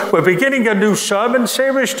we're beginning a new sermon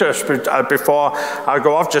series just before I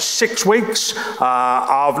go off, just 6 weeks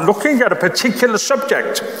of looking at a particular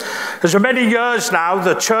subject. As for many years now,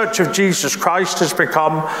 the Church of Jesus Christ has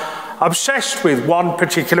become obsessed with one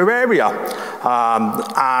particular area,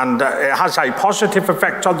 and it has a positive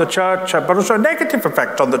effect on the church, but also a negative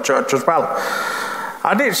effect on the church as well.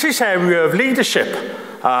 And it's this area of leadership,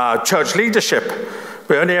 church leadership.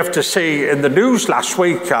 We only have to see in the news last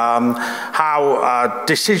week how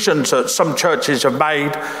decisions that some churches have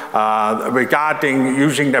made regarding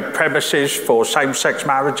using their premises for same-sex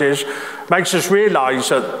marriages makes us realise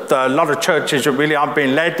that a lot of churches that really aren't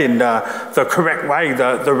being led in the correct way,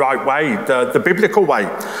 the right way, the biblical way.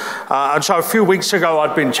 And so a few weeks ago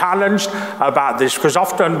I'd been challenged about this, because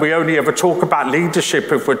often we only ever talk about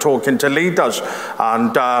leadership if we're talking to leaders.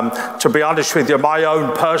 And to be honest with you, my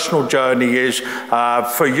own personal journey is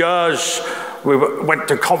for years we went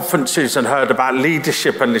to conferences and heard about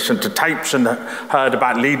leadership and listened to tapes and heard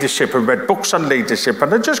about leadership and read books on leadership,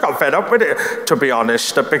 and I just got fed up with it, to be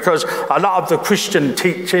honest, because a lot of the Christian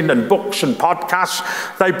teaching and books and podcasts,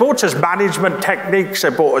 they brought us management techniques,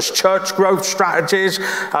 they brought us church growth strategies.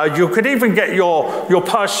 You could even get your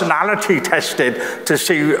personality tested to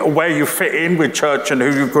see where you fit in with church and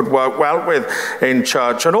who you could work well with in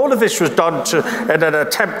church, and all of this was done in an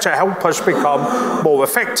attempt to help us become more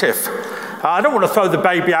effective. I don't want to throw the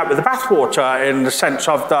baby out with the bathwater in the sense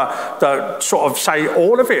of the sort of say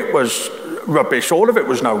all of it was rubbish, all of it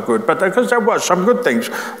was no good, but because there were some good things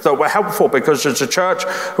that were helpful, because as a church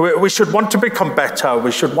we should want to become better,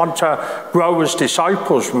 we should want to grow as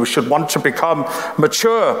disciples, we should want to become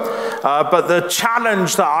mature. But the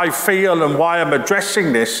challenge that I feel and why I'm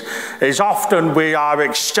addressing this is often we are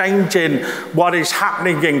exchanging what is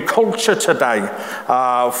happening in culture today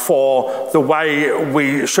for the way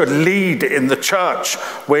we should lead in the church.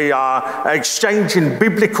 We are exchanging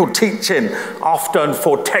biblical teaching often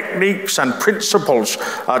for techniques and principles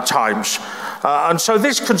at times. And so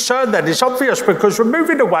this concern then is obvious, because we're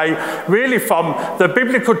moving away really from the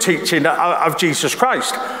biblical teaching of Jesus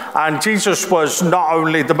Christ. And Jesus was not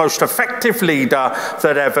only the most effective leader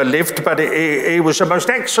that ever lived, but he was the most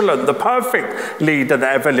excellent, the perfect leader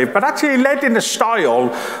that ever lived. But actually he led in a style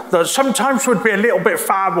that sometimes would be a little bit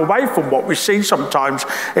far away from what we see sometimes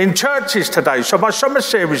in churches today. So my summer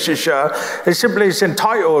series this year is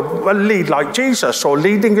entitled, well, Lead Like Jesus, or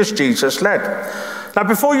Leading as Jesus Led. Now,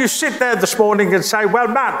 before you sit there this morning and say, well,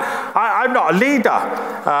 man, I'm not a leader,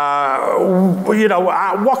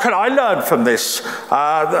 what can I learn from this?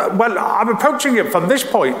 Well, I'm approaching it from this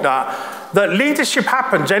point, that leadership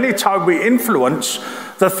happens anytime we influence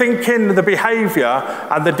the thinking, the behaviour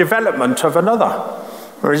and the development of another.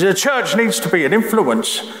 Whereas the church needs to be an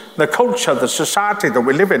influence, the culture, the society that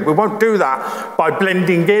we live in. We won't do that by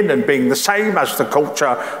blending in and being the same as the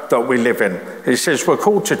culture that we live in. He says we're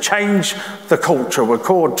called to change the culture. We're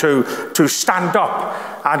called to stand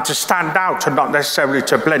up and to stand out and not necessarily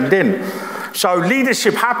to blend in. So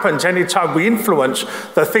leadership happens anytime we influence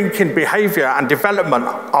the thinking, behaviour and development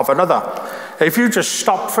of another. If you just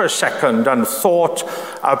stopped for a second and thought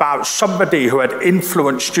about somebody who had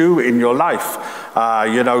influenced you in your life,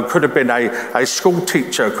 could have been a school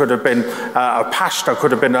teacher, could have been a pastor,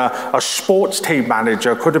 could have been a sports team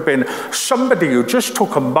manager, could have been somebody who just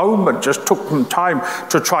took a moment, just took some time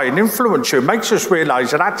to try and influence you, it makes us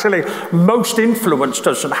realise that actually most influence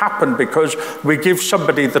doesn't happen because we give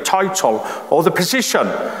somebody the title or the position.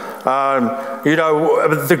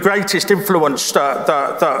 The greatest influence,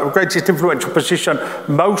 the greatest influential position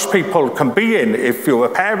most people can be in, if you're a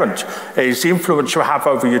parent, is the influence you have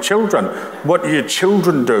over your children. What do your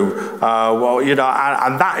children do?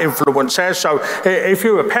 And that influence there. So if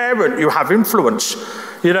you're a parent, you have influence.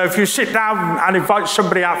 If you sit down and invite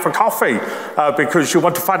somebody out for coffee because you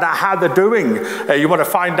want to find out how they're doing, you want to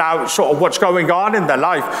find out sort of what's going on in their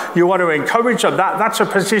life, you want to encourage them, that's a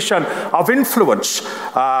position of influence.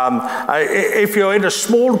 If you're in a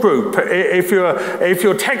small group, if you're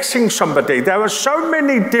texting somebody, there are so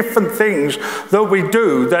many different things that we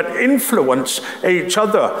do that influence each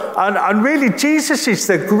other. And really, Jesus is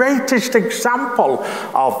the greatest example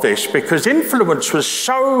of this, because influence was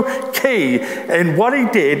so key in what he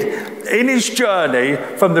did in his journey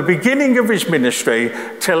from the beginning of his ministry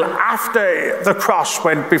till after the cross,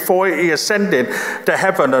 before he ascended to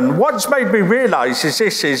heaven. And what's made me realize is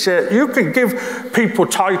that you can give people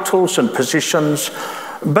titles and positions,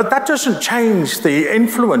 but that doesn't change the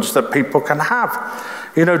influence that people can have.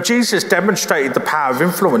 Jesus demonstrated the power of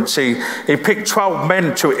influence. He picked 12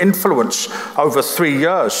 men to influence over 3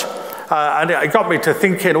 years. And it got me to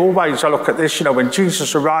thinking, always I look at this, when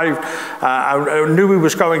Jesus arrived, I knew he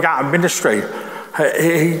was going out in ministry.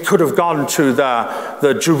 He could have gone to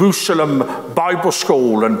the Jerusalem Bible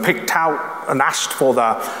School and picked out and asked for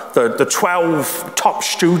the 12 top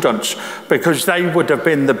students, because they would have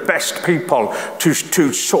been the best people to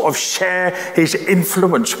sort of share his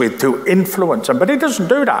influence with, to influence them. But he doesn't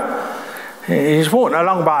do that. He's walking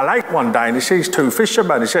along by a lake one day and he sees two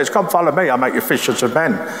fishermen. He says, "Come follow me, I'll make you fishers of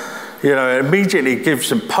men." You know, immediately gives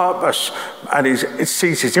them purpose, and he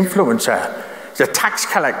sees his influence there. The tax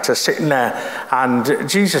collector sitting there, and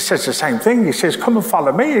Jesus says the same thing. He says, "Come and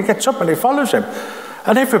follow me." He gets up and he follows him.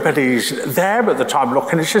 And everybody's there at the time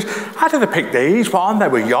looking. He says, "How did they pick these?" One, they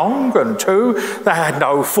were young, and two, they had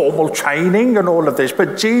no formal training and all of this.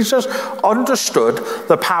 But Jesus understood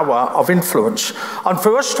the power of influence. And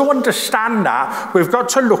for us to understand that, we've got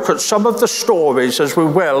to look at some of the stories, as we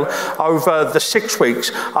will, over the 6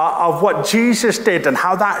 weeks, of what Jesus did and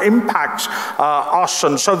how that impacts us.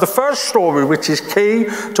 And so the first story, which is key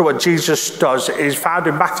to what Jesus does, is found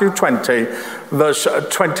in Matthew 20, verse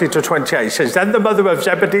 20 to 28. It says, "Then the mother of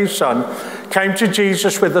Zebedee's son came to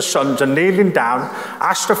Jesus with the sons, and kneeling down,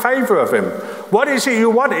 asked a favor of him. 'What is it you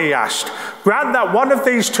want?' he asked. 'Grant that one of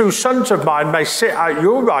these two sons of mine may sit at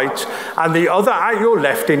your right and the other at your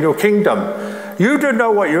left in your kingdom.' 'You don't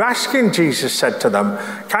know what you're asking,' Jesus said to them.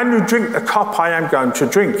 'Can you drink the cup I am going to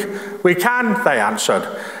drink?' 'We can,' they answered.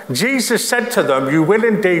 Jesus said to them, 'You will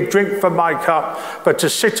indeed drink from my cup, but to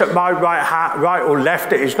sit at my right or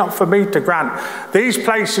left, it is not for me to grant. These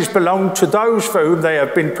places belong to those for whom they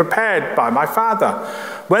have been prepared by my Father.'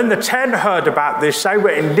 When the 10 heard about this, they were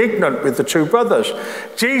indignant with the two brothers.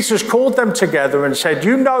 Jesus called them together and said,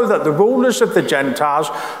 'You know that the rulers of the Gentiles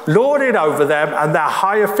lord it over them, and their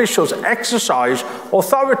high officials exercise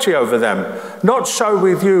authority over them. Not so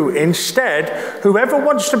with you. Instead, whoever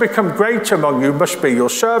wants to become great among you must be your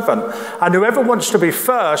servant, and whoever wants to be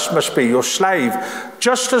first must be your slave.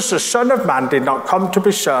 Just as the Son of Man did not come to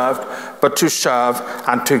be served, but to serve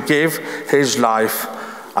and to give his life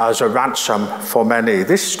as a ransom for many.'"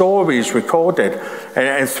 This story is recorded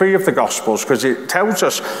in 3 of the Gospels because it tells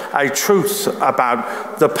us a truth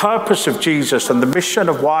about the purpose of Jesus and the mission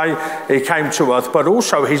of why he came to earth, but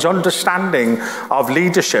also his understanding of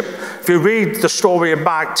leadership. If you read the story in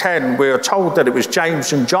Mark 10, we are told that it was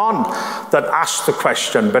James and John that asked the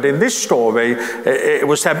question, but in this story, it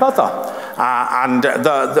was their mother.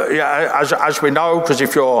 As we know, because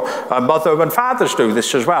if your mother and fathers do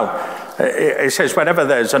this as well, it says whenever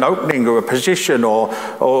there's an opening or a position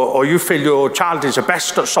or you feel your child is the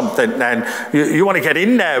best at something, then you want to get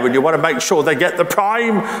in there and you want to make sure they get the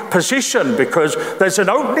prime position, because there's an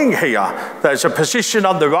opening here. There's a position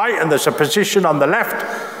on the right and there's a position on the left.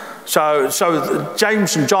 So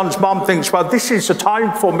James and John's mom thinks, well, this is a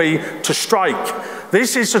time for me to strike.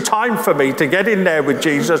 This is a time for me to get in there with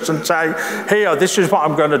Jesus and say, here, this is what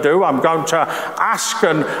I'm going to do. I'm going to ask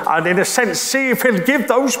and in a sense, see if he'll give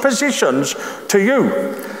those positions to you.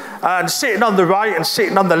 And sitting on the right and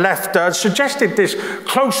sitting on the left suggested this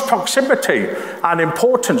close proximity and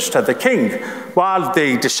importance to the king. While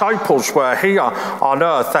the disciples were here on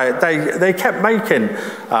earth, they kept making,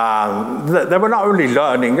 they were not only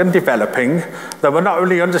learning and developing, they were not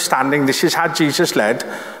only understanding this is how Jesus led,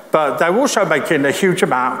 but they were also making a huge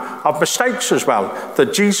amount of mistakes as well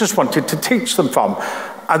that Jesus wanted to teach them from.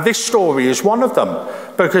 And this story is one of them,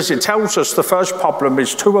 because it tells us the first problem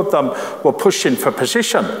is 2 of them were pushing for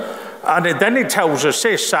position. And then it tells us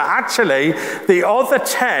this, that actually the other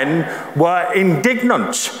 10 were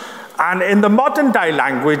indignant. And in the modern day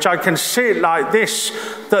language, I can see it like this,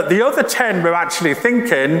 that the other 10 were actually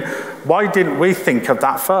thinking, why didn't we think of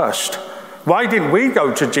that first? Why didn't we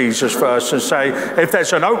go to Jesus first and say, if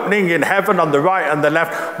there's an opening in heaven on the right and the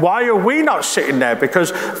left, why are we not sitting there? Because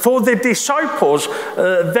for the disciples,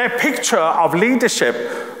 their picture of leadership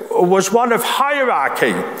was one of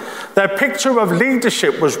hierarchy. Their picture of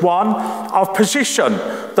leadership was one of position,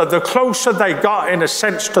 that the closer they got, in a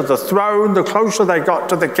sense, to the throne, the closer they got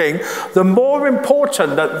to the king, the more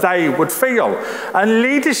important that they would feel. And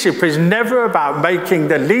leadership is never about making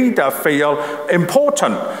the leader feel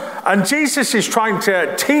important. And Jesus is trying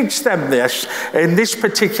to teach them this in this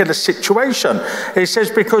particular situation. He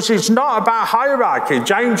says, because it's not about hierarchy.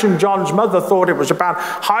 James and John's mother thought it was about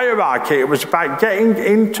hierarchy. It was about getting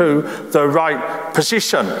into the right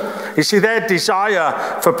position. You see, their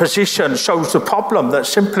desire for position shows the problem that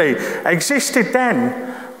simply existed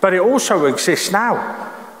then, but it also exists now.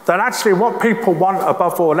 that actually what people want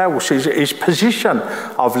above all else is position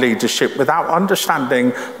of leadership without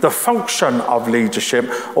understanding the function of leadership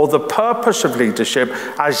or the purpose of leadership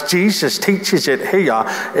as Jesus teaches it here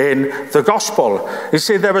in the gospel. You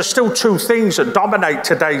see, there are still two things that dominate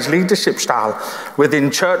today's leadership style within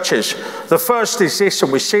churches. The first is this,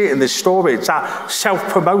 and we see it in this story, it's that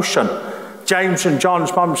self-promotion. James and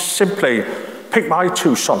John's mum simply pick my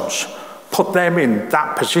two sons, put them in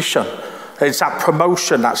that position. It's that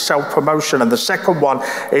promotion, that self-promotion. And the second one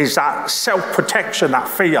is that self-protection, that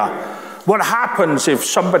fear. What happens if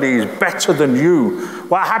somebody is better than you?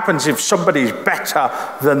 What happens if somebody is better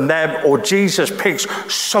than them? Or Jesus picks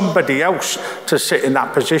somebody else to sit in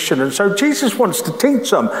that position. And so Jesus wants to teach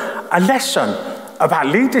them a lesson about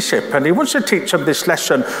leadership, and he wants to teach them this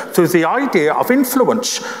lesson through the idea of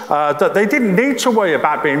influence, that they didn't need to worry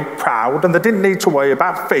about being proud and they didn't need to worry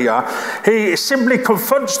about fear. He simply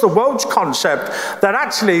confronts the world's concept that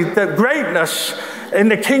actually the greatness in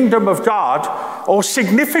the kingdom of God or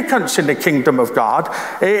significance in the kingdom of God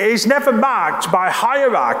is never marked by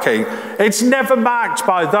hierarchy. It's never marked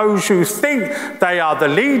by those who think they are the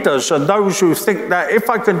leaders and those who think that if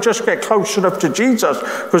I can just get close enough to Jesus,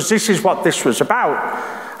 because this is what this was about.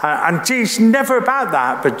 And Jesus, never about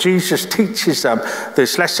that, but Jesus teaches them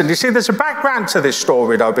this lesson. You see, there's a background to this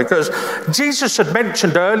story, though, because Jesus had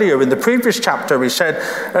mentioned earlier in the previous chapter, he said,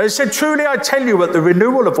 truly I tell you, at the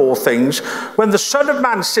renewal of all things, when the Son of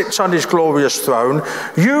Man sits on his glorious throne,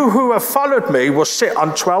 you who have followed me will sit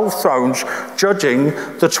on 12 thrones, judging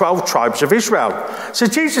the 12 tribes of Israel. So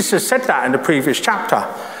Jesus has said that in the previous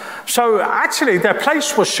chapter. So actually their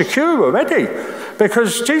place was secure already,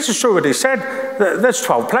 because Jesus already said that there's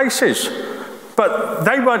 12 places. But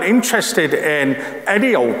they weren't interested in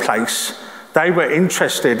any old place. They were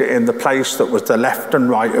interested in the place that was the left and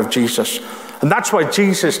right of Jesus. And that's why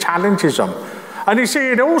Jesus challenges them. And you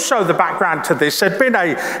see, also the background to this had been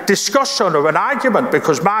a discussion or an argument,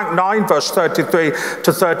 because Mark 9, verse 33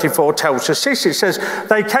 to 34 tells us this. It says,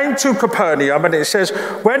 they came to Capernaum, and it says,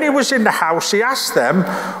 when he was in the house, he asked them,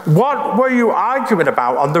 what were you arguing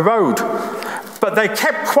about on the road? But they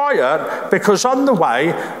kept quiet, because on the way,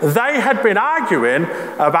 they had been arguing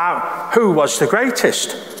about who was the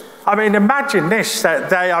greatest. I mean, imagine this,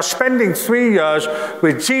 that they are spending 3 years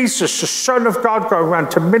with Jesus, the Son of God, going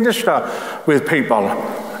around to minister with people.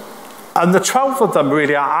 And the 12 of them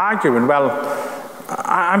really are arguing, well,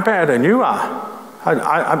 I'm better than you are.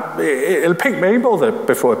 It'll pick me more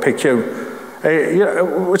before it picks you.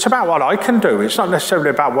 It's about what I can do. It's not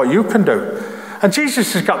necessarily about what you can do. And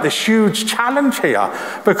Jesus has got this huge challenge here,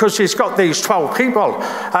 because he's got these 12 people,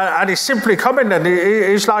 and he's simply coming and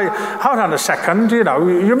he's like, hold on a second,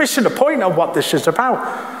 you're missing the point of what this is about.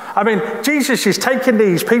 I mean, Jesus is taking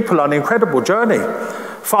these people on an incredible journey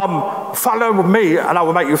from follow me and I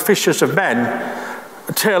will make you fishers of men,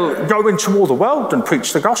 till go into all the world and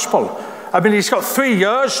preach the gospel. I mean, he's got 3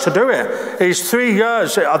 years to do it. He's 3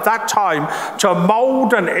 years at that time to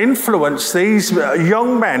mold and influence these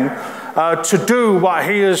young men to do what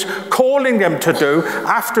he is calling them to do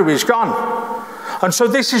after he's gone. And so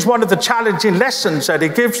this is one of the challenging lessons that he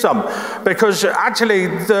gives them, because actually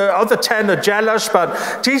the other 10 are jealous,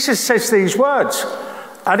 but Jesus says these words,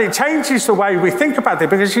 and it changes the way we think about it,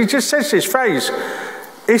 because he just says this phrase.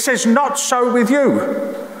 He says, not so with you.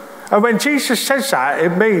 And when Jesus says that,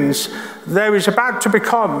 it means there is about to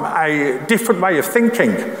become a different way of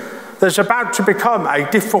thinking. There's about to become a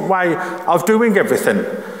different way of doing everything.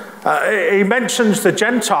 He mentions the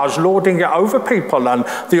Gentiles lording it over people and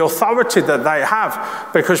the authority that they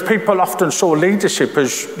have, because people often saw leadership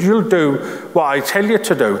as, you'll do what I tell you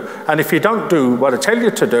to do. And if you don't do what I tell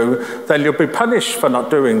you to do, then you'll be punished for not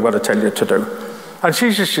doing what I tell you to do. And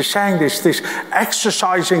Jesus is saying this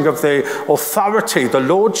exercising of the authority, the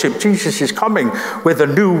lordship. Jesus is coming with a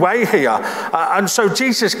new way here. And so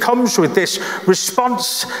Jesus comes with this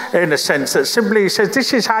response, in a sense, that simply says,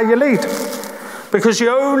 this is how you lead. Because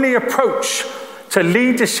the only approach to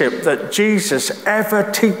leadership that Jesus ever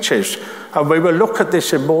teaches, and we will look at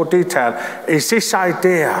this in more detail, is this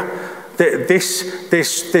idea, that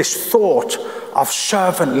this thought of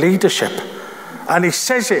servant leadership. And he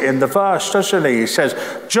says it in the verse, doesn't he? He says,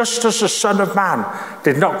 just as the Son of Man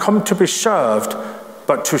did not come to be served,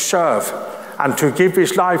 but to serve, and to give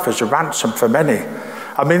his life as a ransom for many.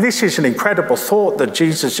 I mean, this is an incredible thought that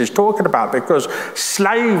Jesus is talking about, because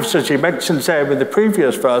slaves, as he mentions there in the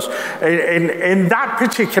previous verse, in that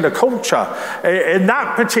particular culture, in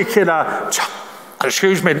that particular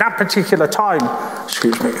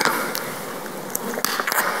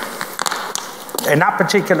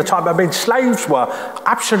time, I mean, slaves were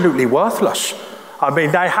absolutely worthless. I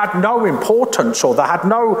mean, they had no importance, or they had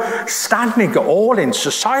no standing at all in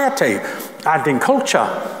society and in culture.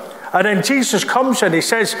 And then Jesus comes and he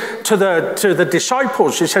says to the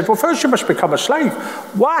disciples, he said, well, first you must become a slave.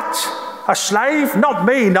 What? A slave? Not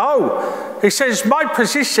me, no. He says, my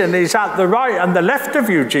position is at the right and the left of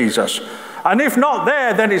you, Jesus. And if not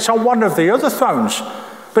there, then it's on one of the other thrones.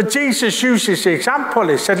 But Jesus uses the example.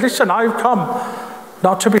 He said, listen, I've come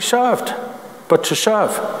not to be served, but to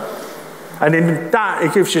serve. And in that, he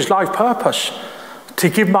gives his life purpose, to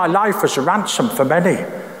give my life as a ransom for many.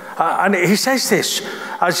 And he says this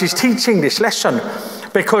as he's teaching this lesson,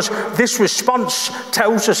 because this response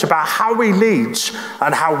tells us about how he leads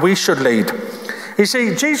and how we should lead. You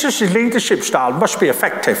see, Jesus' leadership style must be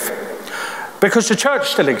effective, because the church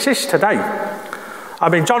still exists today. I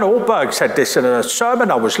mean, John Ortberg said this in a sermon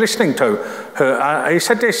I was listening to. He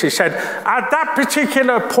said this, he said, at that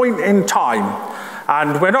particular point in time,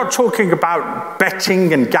 and we're not talking about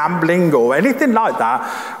betting and gambling or anything like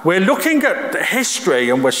that, we're looking at history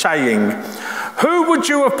and we're saying, who would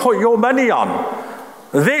you have put your money on?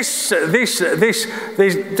 This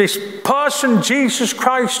person, Jesus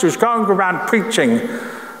Christ, who's going around preaching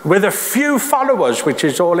with a few followers, which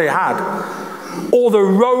is all he had, or the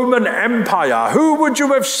Roman Empire, who would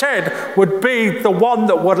you have said would be the one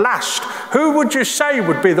that would last? Who would you say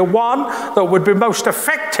would be the one that would be most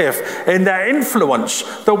effective in their influence,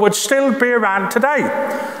 that would still be around today?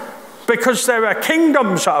 Because there are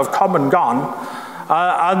kingdoms that have come and gone,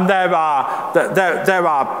 and there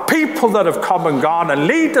are people that have come and gone, and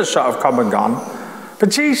leaders that have come and gone, but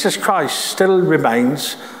Jesus Christ still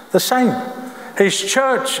remains the same. His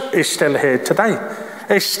church is still here today.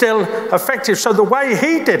 It's still effective. So the way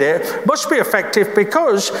he did it must be effective,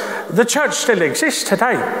 because the church still exists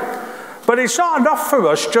today. But it's not enough for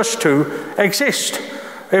us just to exist.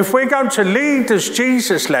 If we're going to lead as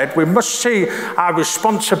Jesus led, we must see our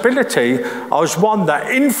responsibility as one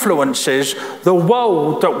that influences the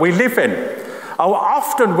world that we live in.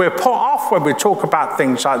 Often we're put off when we talk about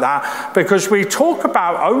things like that, because we talk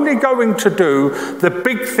about only going to do the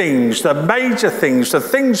big things, the major things, the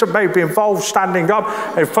things that may be involved standing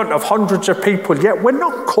up in front of hundreds of people, yet we're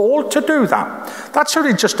not called to do that. That's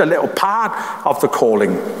only just a little part of the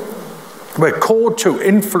calling. We're called to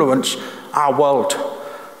influence our world,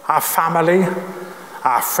 our family,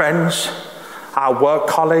 our friends, our work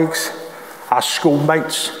colleagues, our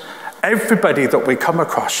schoolmates, everybody that we come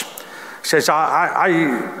across. He says,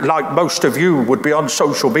 I, like most of you, would be on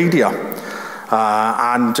social media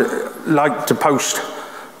and like to post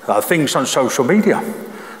things on social media.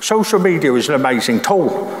 Social media is an amazing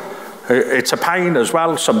tool. It's a pain as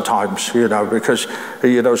well sometimes, because,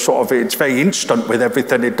 sort of it's very instant with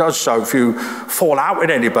everything it does. So if you fall out with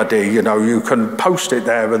anybody, you can post it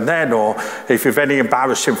there and then, or if you've any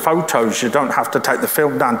embarrassing photos, you don't have to take the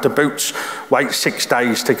film down to Boots, wait 6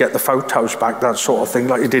 days to get the photos back, that sort of thing,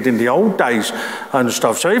 like you did in the old days and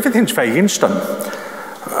stuff. So everything's very instant.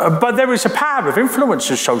 But there is a power of influence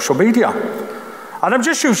in social media. And I'm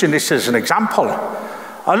just using this as an example.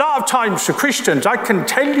 A lot of times for Christians, I can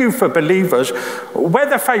tell you for believers where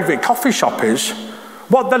their favourite coffee shop is,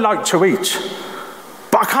 what they like to eat.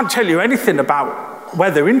 But I can't tell you anything about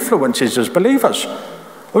where their influence is as believers.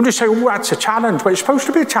 I'm just saying, that's a challenge. But it's supposed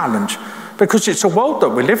to be a challenge, because it's a world that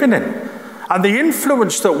we're living in. And the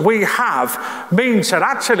influence that we have means that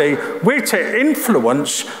actually we're to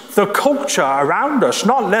influence the culture around us,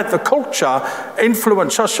 not let the culture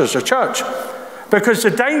influence us as a church. Because the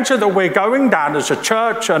danger that we're going down as a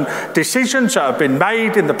church, and decisions that have been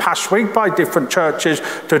made in the past week by different churches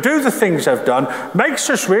to do the things they've done, makes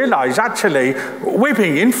us realise actually we're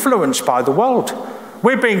being influenced by the world.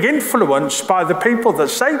 We're being influenced by the people that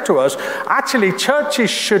say to us, actually churches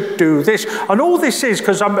should do this. And all this is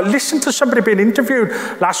because I listened to somebody being interviewed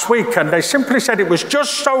last week, and they simply said it was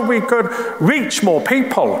just so we could reach more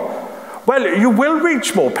people. Well, you will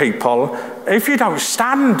reach more people if you don't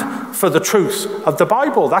stand for the truth of the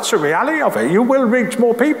Bible. That's the reality of it. You will reach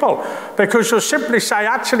more people, because you'll simply say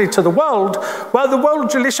actually to the world, well, the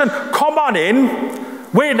world will listen, come on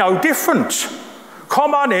in, we're no different.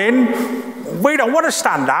 Come on in, we don't want to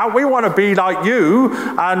stand out, we want to be like you,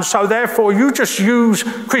 and so therefore you just use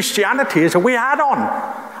Christianity as a wee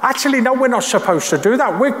add-on. Actually, no, we're not supposed to do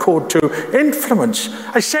that. We're called to influence.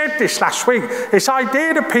 I said this last week. This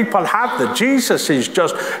idea that people have that Jesus is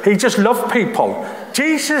he just loved people.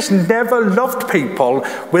 Jesus never loved people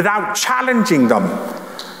without challenging them.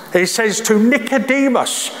 He says to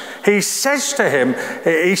Nicodemus, he says to him,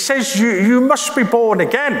 he says, you must be born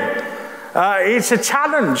again. It's a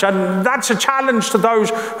challenge, and that's a challenge to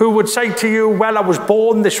those who would say to you, well, I was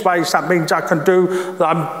born this way, so that means I can do,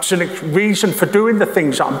 it's a reason for doing the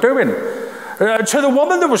things I'm doing. To the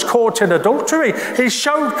woman that was caught in adultery, he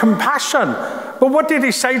showed compassion. But what did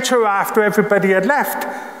he say to her after everybody had left?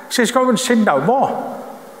 He says, go and sin no more.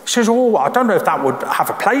 He says, oh, I don't know if that would have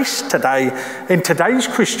a place today in today's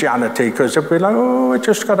Christianity, because it'd be like, oh, it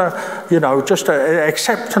just got just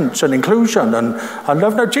acceptance and inclusion and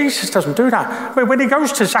love. No, Jesus doesn't do that. I mean, when he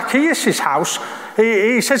goes to Zacchaeus' house,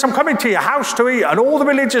 he says, I'm coming to your house to eat. And all the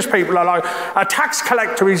religious people are like, a tax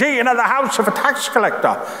collector. He's eating at the house of a tax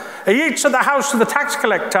collector. He eats at the house of the tax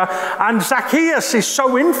collector, and Zacchaeus is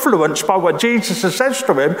so influenced by what Jesus says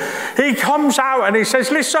to him, he comes out and he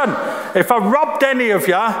says, listen, if I robbed any of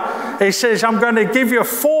you, he says, I'm going to give you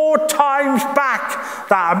 4 times back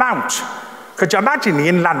that amount. Could you imagine the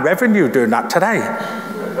Inland Revenue doing that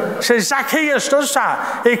today? So Zacchaeus does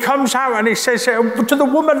that. He comes out and he says to the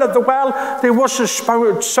woman at the well, he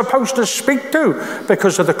wasn't supposed to speak to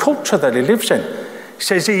because of the culture that he lives in. He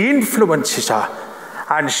says he influences her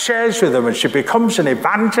and shares with them, and she becomes an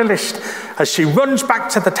evangelist as she runs back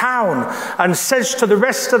to the town and says to the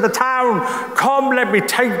rest of the town, come, let me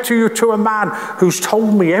take you to a man who's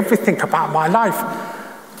told me everything about my life.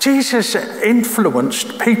 Jesus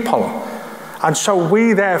influenced people, and so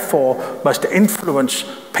we therefore must influence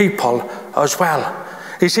people as well.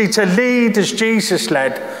 You see, to lead as Jesus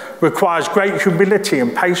led requires great humility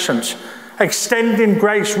and patience, extending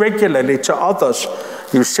grace regularly to others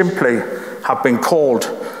you simply have been called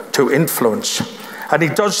to influence. And he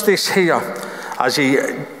does this here as he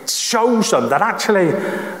shows them that actually,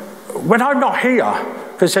 when I'm not here,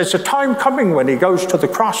 because there's a time coming when he goes to the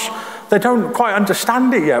cross, they don't quite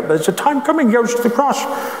understand it yet, but there's a time coming he goes to the cross.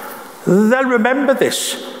 They'll remember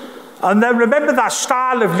this. And they'll remember that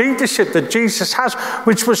style of leadership that Jesus has,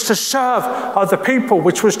 which was to serve other people,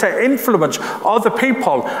 which was to influence other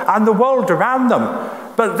people and the world around them.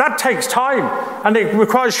 But that takes time, and it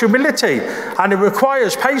requires humility, and it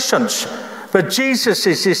requires patience. But Jesus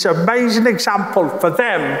is this amazing example for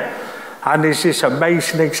them, and is this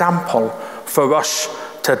amazing example for us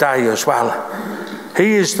today as well.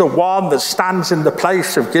 He is the one that stands in the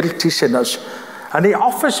place of guilty sinners, and he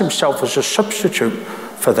offers himself as a substitute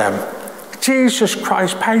for them. Jesus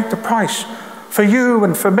Christ paid the price for you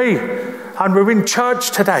and for me. And we're in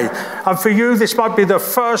church today. And for you, this might be the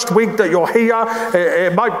first week that you're here.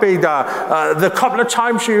 It might be the couple of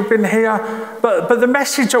times you've been here. But the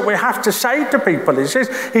message that we have to say to people is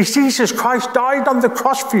this: Jesus Christ died on the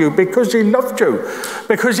cross for you because he loved you.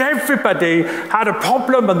 Because everybody had a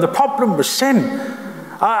problem, and the problem was sin.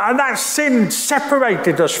 And that sin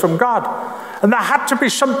separated us from God. And there had to be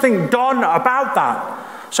something done about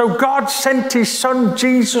that. So God sent his son,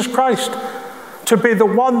 Jesus Christ, to be the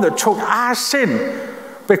one that took our sin,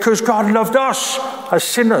 because God loved us as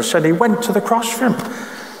sinners, and he went to the cross for him.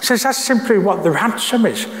 He says that's simply what the ransom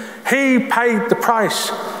is. He paid the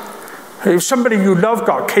price. If somebody you love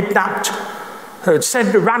got kidnapped, they'd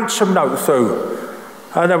send a ransom note through,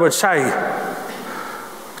 and they would say,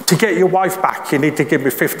 to get your wife back, you need to give me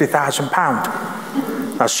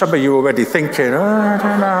 £50,000. Now some of you are already thinking, I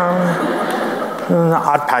don't know,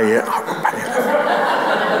 I'd pay it, I would pay it.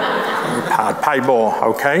 I'd pay more,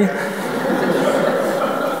 okay?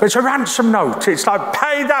 It's a ransom note. It's like,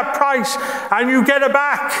 pay that price and you get it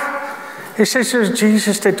back. He says, as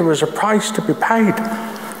Jesus did, there was a price to be paid.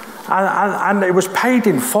 And it was paid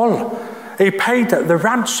in full. He paid the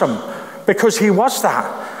ransom because he was that.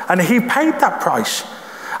 And he paid that price.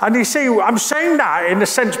 And you see, I'm saying that in a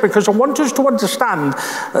sense because I want us to understand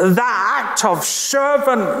that act of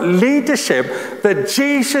servant leadership that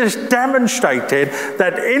Jesus demonstrated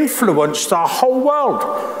that influenced the whole world.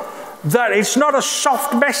 That it's not a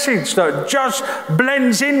soft message that just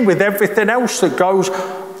blends in with everything else that goes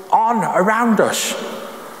on around us.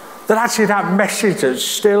 That actually that message that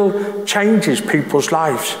still changes people's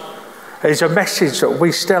lives is a message that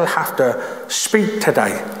we still have to speak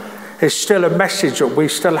today. It's still a message that we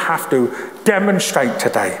still have to demonstrate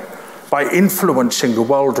today by influencing the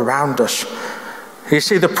world around us. You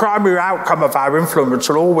see, the primary outcome of our influence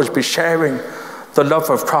will always be sharing the love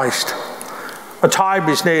of Christ. My time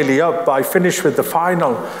is nearly up, but I finish with the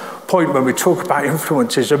final point when we talk about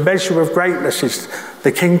influence. Is a measure of greatness is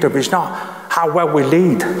the kingdom is not how well we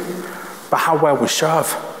lead, but how well we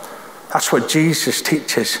serve. That's what Jesus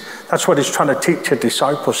teaches. That's what he's trying to teach his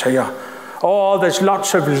disciples here. Oh, there's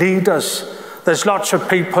lots of leaders. There's lots of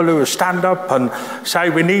people who stand up and say,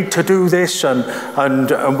 we need to do this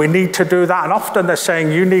and we need to do that. And often they're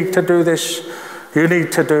saying, you need to do this, you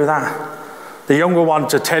need to do that. The younger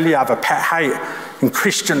ones will tell you, have a pet hate. in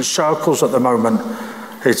Christian circles at the moment.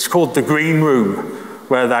 It's called the green room,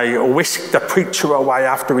 where they whisk the preacher away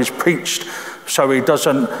after he's preached so he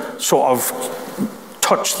doesn't sort of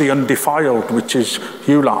touch the undefiled, which is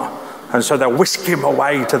you lot. And so they'll whisk him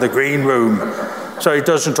away to the green room so he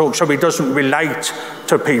doesn't talk, so he doesn't relate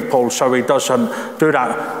to people, so he doesn't do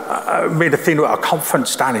that. I made a thing at a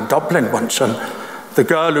conference down in Dublin once, and the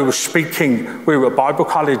girl who was speaking, we were at Bible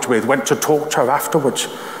college with, went to talk to her afterwards.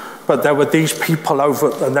 But there were these people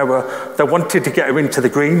over, and they wanted to get her into the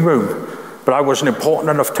green room, but I wasn't important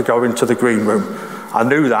enough to go into the green room. I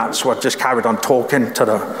knew that, so I just carried on talking to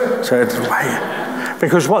the,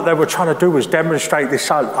 because what they were trying to do was demonstrate this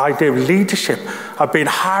idea of leadership, of being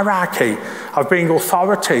hierarchy, of being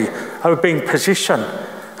authority, of being position.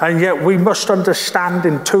 And yet we must understand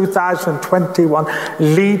in 2021,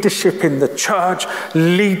 leadership in the church,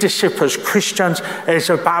 leadership as Christians is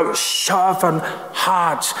about servant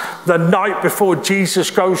hearts. The night before Jesus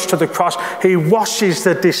goes to the cross, he washes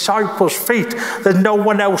the disciples' feet. There's no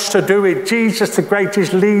one else to do it. Jesus, the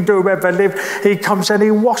greatest leader who ever lived, he comes and he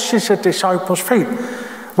washes the disciples' feet.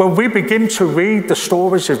 When we begin to read the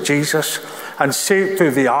stories of Jesus and see it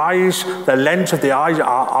through the eyes, the lens of the eyes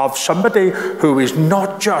of somebody who is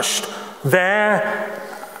not just there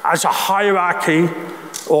as a hierarchy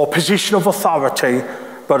or position of authority,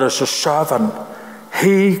 but as a servant.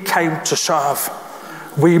 He came to serve.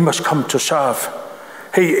 We must come to serve.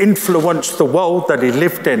 He influenced the world that he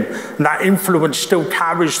lived in, and that influence still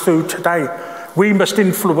carries through today. We must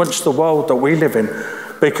influence the world that we live in,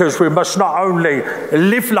 because we must not only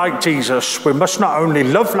live like Jesus, we must not only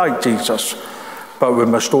love like Jesus, but we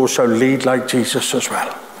must also lead like Jesus as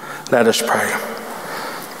well. Let us pray.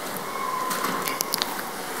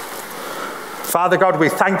 Father God, we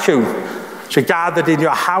thank you as we gathered in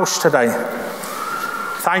your house today.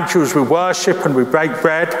 Thank you as we worship and we break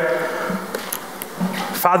bread.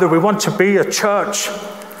 Father, we want to be a church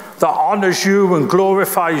that honours you and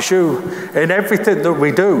glorifies you in everything that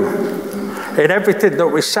we do, in everything that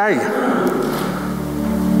we say.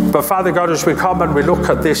 But Father God, as we come and we look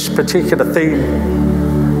at this particular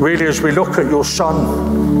theme, really as we look at your Son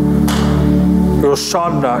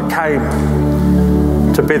that came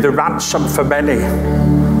to be the ransom for many,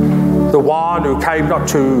 the one who came not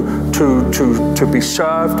to be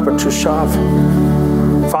served, but to serve.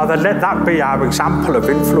 Father, let that be our example of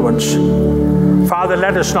influence. Father,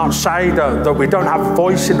 let us not say that we don't have a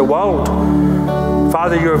voice in the world.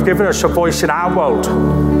 Father, you have given us a voice in our world,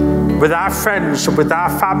 with our friends, with our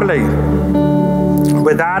family,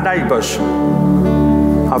 with our neighbours.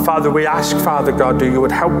 And Father, we ask, Father God, that you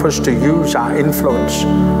would help us to use our influence,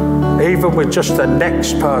 even with just the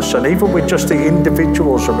next person, even with just the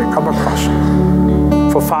individuals that we come across.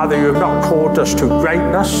 For Father, you have not called us to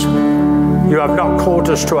greatness. You have not called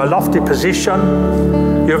us to a lofty position.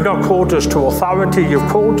 You have not called us to authority. You've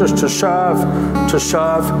called us to serve, to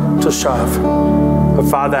serve, to serve. And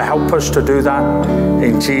Father, help us to do that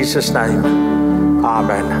in Jesus' name.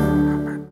 Amen.